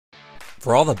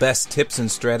For all the best tips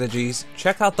and strategies,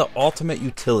 check out the Ultimate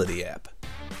Utility app.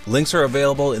 Links are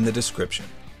available in the description.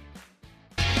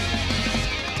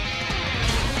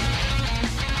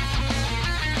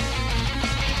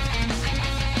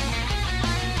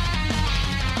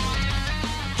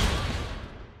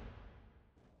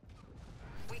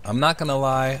 I'm not gonna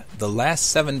lie, the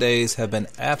last 7 days have been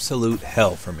absolute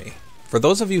hell for me. For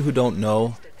those of you who don't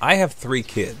know, I have 3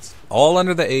 kids, all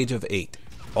under the age of 8.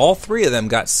 All 3 of them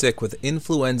got sick with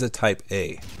influenza type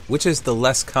A, which is the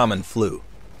less common flu.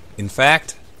 In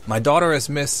fact, my daughter has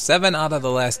missed 7 out of the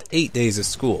last 8 days of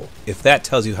school, if that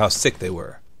tells you how sick they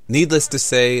were. Needless to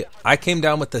say, I came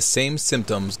down with the same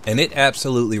symptoms and it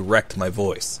absolutely wrecked my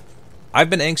voice. I've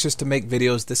been anxious to make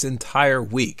videos this entire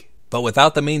week, but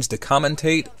without the means to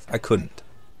commentate, I couldn't.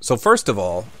 So first of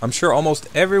all, I'm sure almost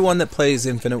everyone that plays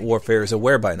Infinite Warfare is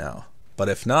aware by now, but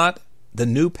if not, the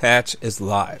new patch is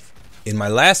live. In my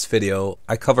last video,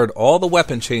 I covered all the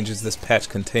weapon changes this patch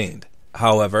contained.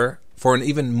 However, for an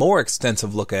even more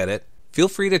extensive look at it, feel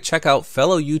free to check out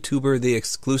fellow YouTuber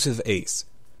TheXclusiveAce.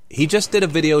 He just did a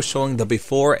video showing the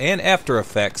before and after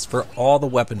effects for all the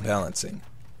weapon balancing.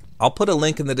 I'll put a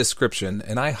link in the description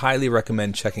and I highly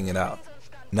recommend checking it out.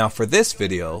 Now for this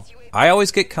video, I always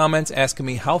get comments asking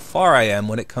me how far I am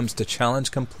when it comes to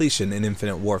challenge completion in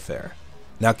Infinite Warfare.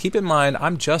 Now keep in mind,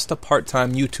 I'm just a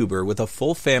part-time YouTuber with a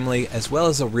full family as well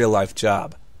as a real-life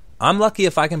job. I'm lucky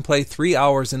if I can play 3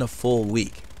 hours in a full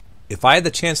week. If I had the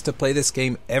chance to play this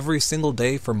game every single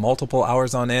day for multiple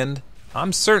hours on end,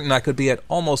 I'm certain I could be at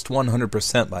almost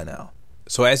 100% by now.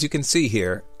 So as you can see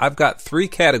here, I've got 3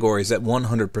 categories at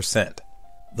 100%.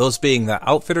 Those being the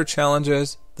Outfitter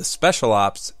challenges, the Special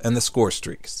Ops, and the Score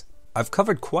Streaks. I've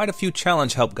covered quite a few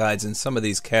challenge help guides in some of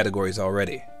these categories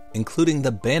already, including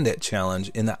the Bandit challenge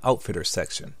in the Outfitter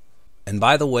section. And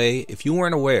by the way, if you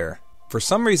weren't aware, for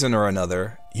some reason or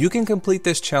another, you can complete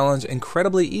this challenge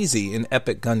incredibly easy in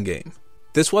Epic Gun Game.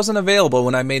 This wasn't available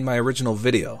when I made my original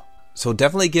video, so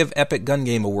definitely give Epic Gun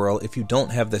Game a whirl if you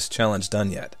don't have this challenge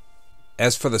done yet.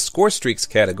 As for the Score Streaks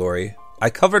category, I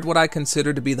covered what I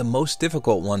consider to be the most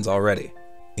difficult ones already,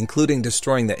 including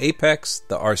destroying the Apex,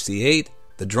 the RC-8,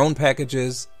 the drone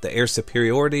packages, the air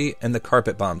superiority, and the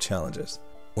carpet bomb challenges.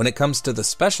 When it comes to the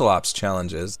Special Ops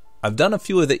challenges, I've done a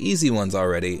few of the easy ones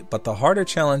already, but the harder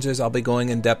challenges I'll be going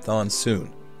in depth on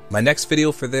soon. My next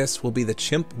video for this will be the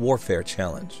Chimp Warfare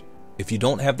challenge. If you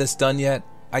don't have this done yet,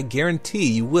 I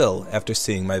guarantee you will after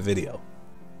seeing my video.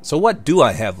 So what do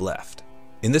I have left?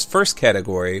 In this first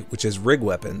category, which is rig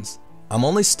weapons, I'm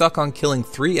only stuck on killing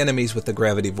 3 enemies with the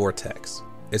gravity vortex.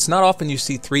 It's not often you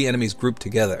see 3 enemies grouped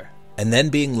together, and then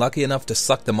being lucky enough to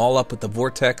suck them all up with the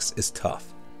vortex is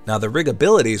tough. Now the rig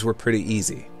abilities were pretty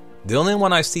easy. The only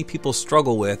one I see people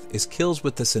struggle with is kills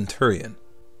with the Centurion.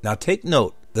 Now take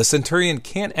note, the Centurion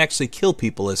can't actually kill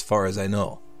people as far as I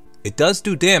know. It does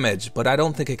do damage, but I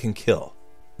don't think it can kill.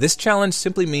 This challenge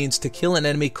simply means to kill an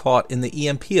enemy caught in the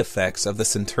EMP effects of the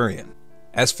Centurion.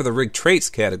 As for the rig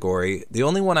traits category, the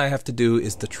only one I have to do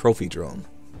is the trophy drone.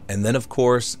 And then of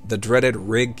course, the dreaded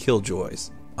rig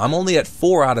killjoys. I'm only at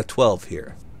 4 out of 12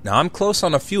 here. Now I'm close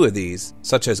on a few of these,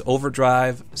 such as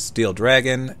Overdrive, Steel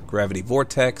Dragon, Gravity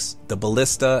Vortex, the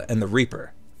Ballista, and the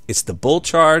Reaper. It's the Bull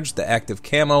Charge, the Active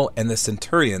Camo, and the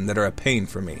Centurion that are a pain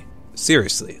for me.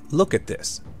 Seriously, look at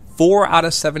this. 4 out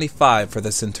of 75 for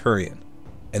the Centurion.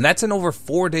 And that's in over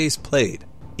 4 days played.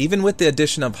 Even with the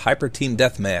addition of Hyper Team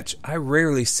Deathmatch, I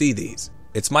rarely see these.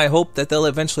 It's my hope that they'll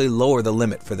eventually lower the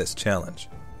limit for this challenge.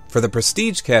 For the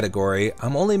Prestige category,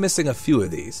 I'm only missing a few of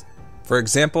these. For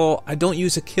example, I don't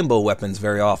use akimbo weapons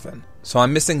very often, so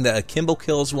I'm missing the akimbo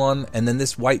kills one and then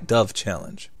this White Dove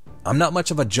challenge. I'm not much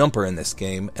of a jumper in this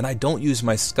game and I don't use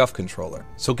my scuff controller,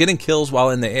 so getting kills while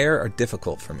in the air are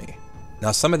difficult for me.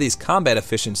 Now some of these combat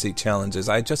efficiency challenges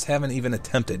I just haven't even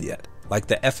attempted yet, like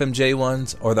the FMJ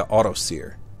ones or the Auto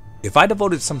Sear. If I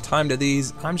devoted some time to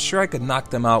these, I'm sure I could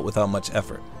knock them out without much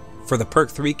effort. For the Perk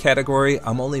 3 category,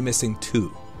 I'm only missing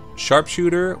 2.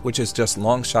 Sharpshooter, which is just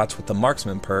long shots with the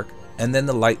Marksman perk, and then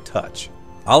the Light Touch.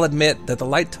 I'll admit that the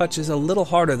Light Touch is a little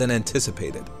harder than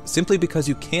anticipated, simply because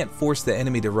you can't force the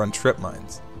enemy to run trip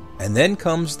mines. And then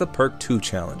comes the Perk 2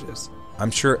 challenges.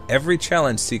 I'm sure every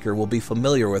challenge seeker will be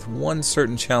familiar with one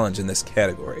certain challenge in this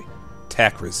category,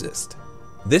 Tac Resist.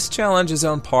 This challenge is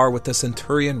on par with the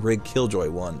Centurion Rig Killjoy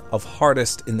one of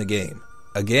hardest in the game.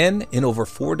 Again, in over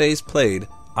 4 days played,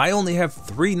 I only have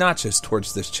 3 notches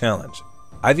towards this challenge.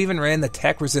 I've even ran the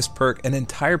Tac Resist perk an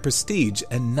entire Prestige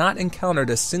and not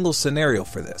encountered a single scenario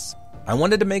for this. I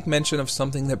wanted to make mention of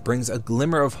something that brings a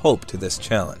glimmer of hope to this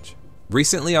challenge.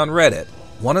 Recently on Reddit,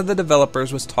 one of the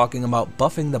developers was talking about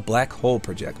buffing the black hole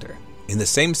projector. In the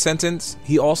same sentence,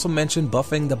 he also mentioned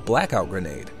buffing the blackout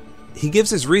grenade. He gives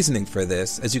his reasoning for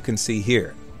this, as you can see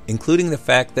here, including the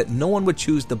fact that no one would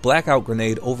choose the blackout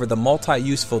grenade over the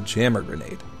multi-useful jammer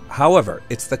grenade. However,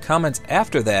 it's the comments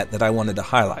after that I wanted to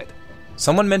highlight.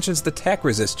 Someone mentions the Tac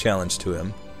Resist challenge to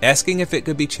him, asking if it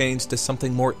could be changed to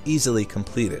something more easily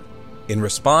completed. In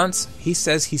response, he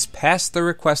says he's passed the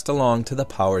request along to the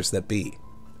powers that be.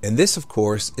 And this, of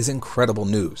course, is incredible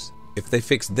news. If they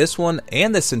fix this one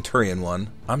and the Centurion one,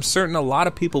 I'm certain a lot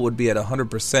of people would be at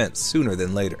 100% sooner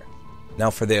than later. Now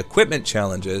for the equipment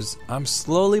challenges, I'm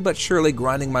slowly but surely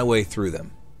grinding my way through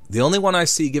them. The only one I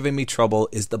see giving me trouble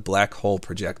is the black hole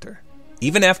projector.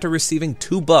 Even after receiving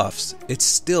 2 buffs, it's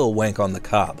still wank on the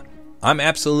cob. I'm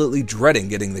absolutely dreading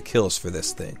getting the kills for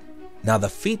this thing. Now the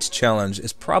feats challenge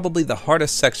is probably the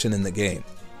hardest section in the game.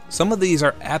 Some of these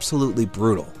are absolutely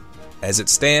brutal. As it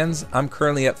stands, I'm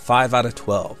currently at 5 out of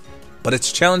 12. But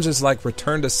it's challenges like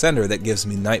Return to Sender that gives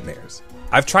me nightmares.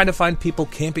 I've tried to find people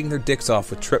camping their dicks off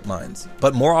with trip mines,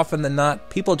 but more often than not,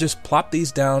 people just plop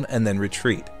these down and then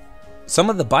retreat. Some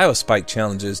of the biospike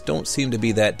challenges don't seem to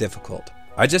be that difficult.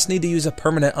 I just need to use a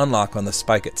permanent unlock on the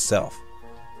spike itself.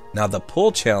 Now the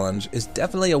pull challenge is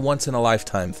definitely a once in a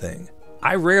lifetime thing.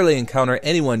 I rarely encounter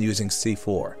anyone using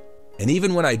C4. And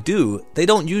even when I do, they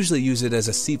don't usually use it as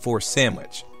a C4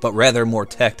 sandwich, but rather more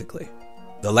tactically.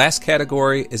 The last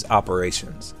category is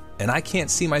operations, and I can't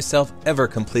see myself ever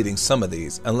completing some of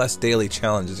these unless daily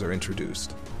challenges are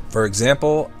introduced. For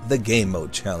example, the game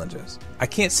mode challenges. I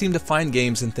can't seem to find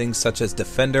games in things such as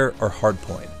Defender or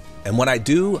Hardpoint, and when I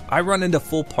do, I run into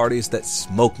full parties that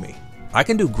smoke me. I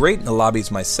can do great in the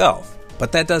lobbies myself,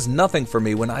 but that does nothing for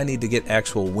me when I need to get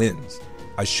actual wins.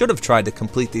 I should have tried to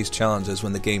complete these challenges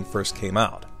when the game first came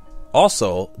out.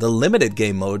 Also, the limited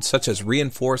game modes such as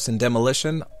Reinforce and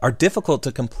Demolition are difficult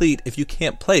to complete if you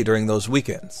can't play during those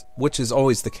weekends, which is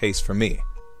always the case for me.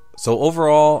 So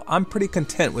overall, I'm pretty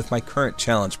content with my current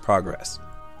challenge progress.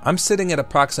 I'm sitting at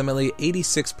approximately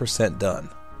 86% done,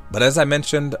 but as I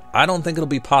mentioned, I don't think it'll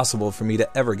be possible for me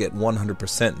to ever get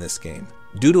 100% in this game,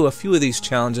 due to a few of these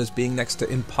challenges being next to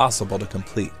impossible to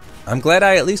complete. I'm glad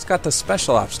I at least got the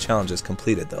Special Ops challenges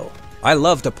completed though. I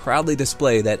love to proudly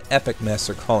display that epic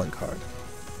Master Calling card.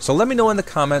 So let me know in the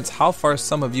comments how far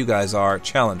some of you guys are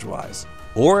challenge-wise,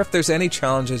 or if there's any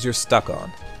challenges you're stuck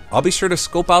on. I'll be sure to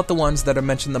scope out the ones that are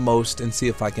mentioned the most and see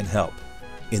if I can help.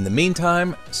 In the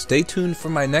meantime, stay tuned for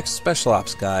my next Special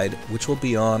Ops guide, which will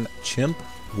be on Chimp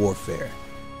Warfare.